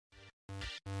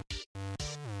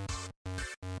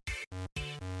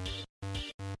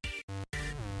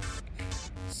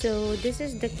So this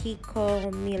is the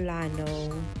Kiko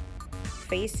Milano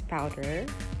face powder.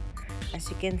 As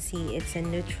you can see, it's a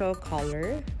neutral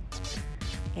color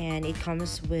and it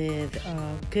comes with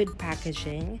good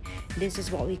packaging. This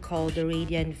is what we call the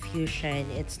Radiant Fusion.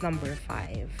 It's number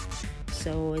 5.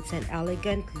 So it's an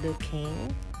elegant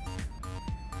looking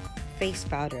face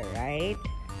powder, right?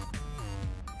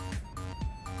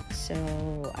 So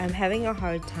I'm having a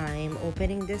hard time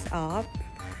opening this up,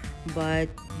 but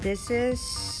this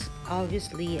is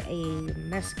obviously a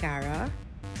mascara.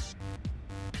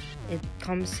 It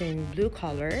comes in blue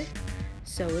color,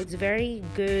 so it's very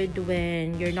good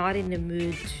when you're not in the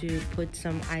mood to put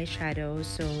some eyeshadow.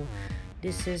 So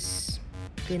this is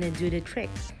gonna do the trick.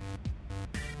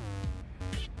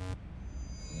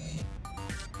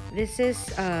 This is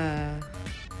a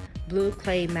blue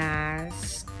clay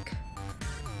mask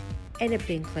and a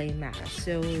pink clay mask.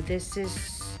 So this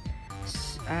is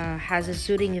has a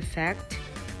soothing effect,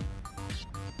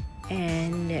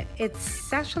 and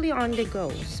it's actually on the go.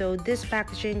 So this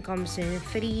packaging comes in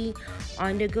 3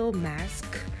 on the go mask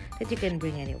that you can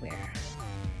bring anywhere.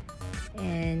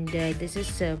 And this is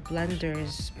a blender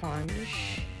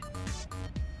sponge.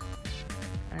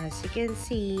 As you can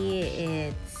see,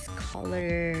 it's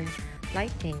color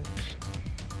light pink,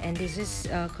 and this is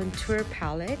a contour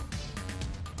palette.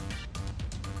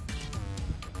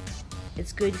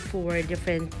 It's good for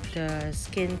different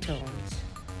skin tones.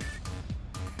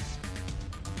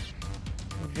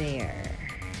 There.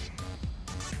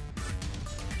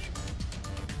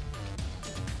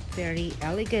 Very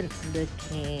elegant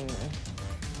looking.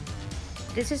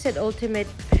 This is an ultimate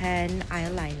pen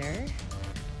eyeliner.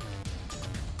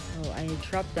 Oh, I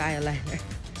dropped the eyeliner.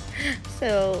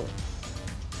 So,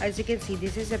 as you can see,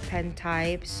 this is a pen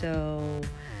type. So,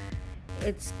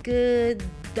 it's good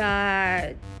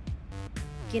that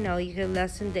you can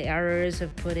lessen the errors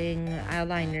of putting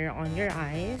eyeliner on your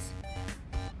eyes.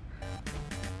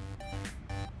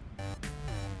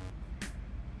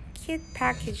 Cute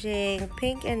packaging,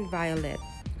 pink and violet.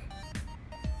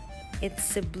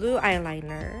 It's a blue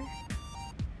eyeliner.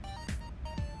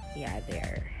 Yeah,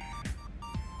 there.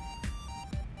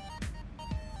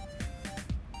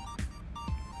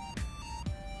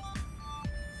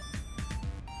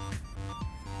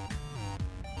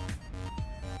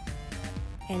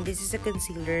 And this is a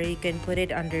concealer. You can put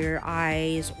it under your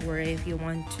eyes, or if you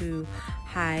want to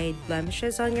hide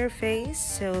blemishes on your face.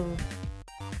 So